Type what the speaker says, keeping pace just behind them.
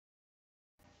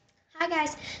Hi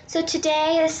guys, so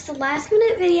today, this is the last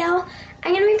minute video.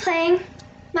 I'm going to be playing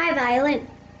my violin.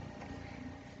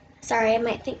 Sorry, I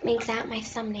might make that my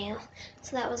thumbnail.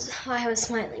 So that was why I was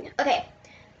smiling. Okay,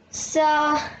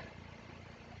 so,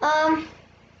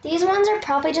 these ones are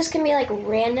probably just going to be like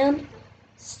random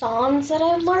songs that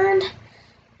I've learned.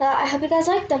 I hope you guys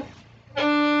like them.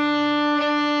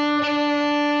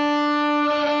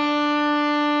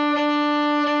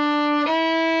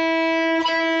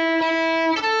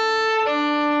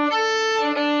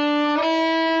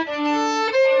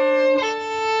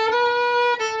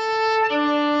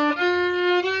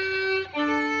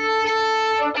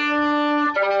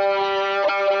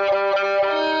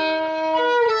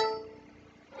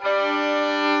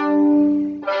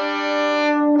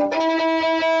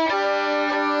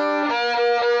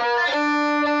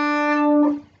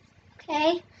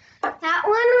 Okay, that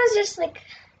one was just like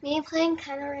me playing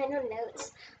kind of random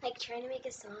notes, like trying to make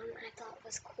a song I thought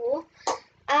was cool.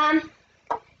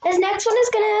 This next one is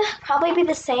gonna probably be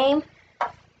the same,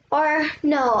 or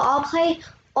no, I'll play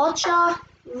Ultra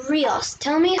Rios.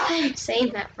 Tell me if I'm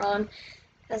saying that wrong,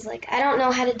 because like I don't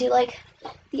know how to do like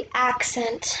the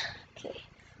accent. Okay,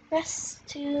 rest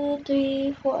 2,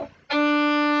 3, 4.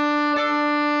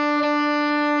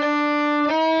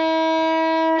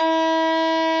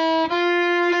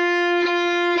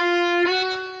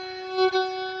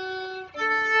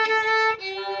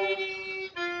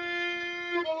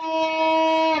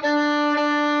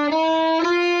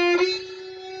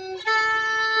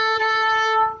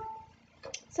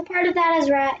 So part of that is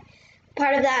right.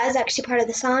 Part of that is actually part of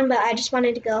the song, but I just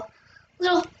wanted to go a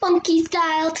little funky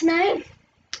style tonight,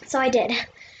 so I did.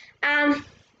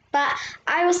 But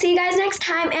I will see you guys next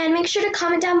time, and make sure to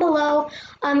comment down below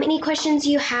any questions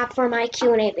you have for my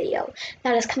Q&A video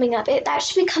that is coming up. That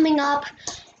should be coming up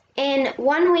in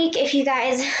 1 week if you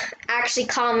guys actually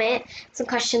comment some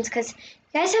questions, because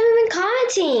you guys haven't been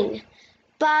commenting.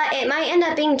 But it might end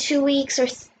up being 2 weeks or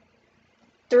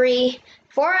 3,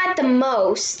 4 at the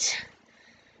most.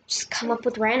 Just come up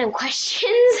with random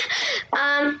questions.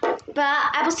 But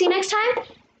I will see you next time.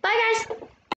 Bye, guys.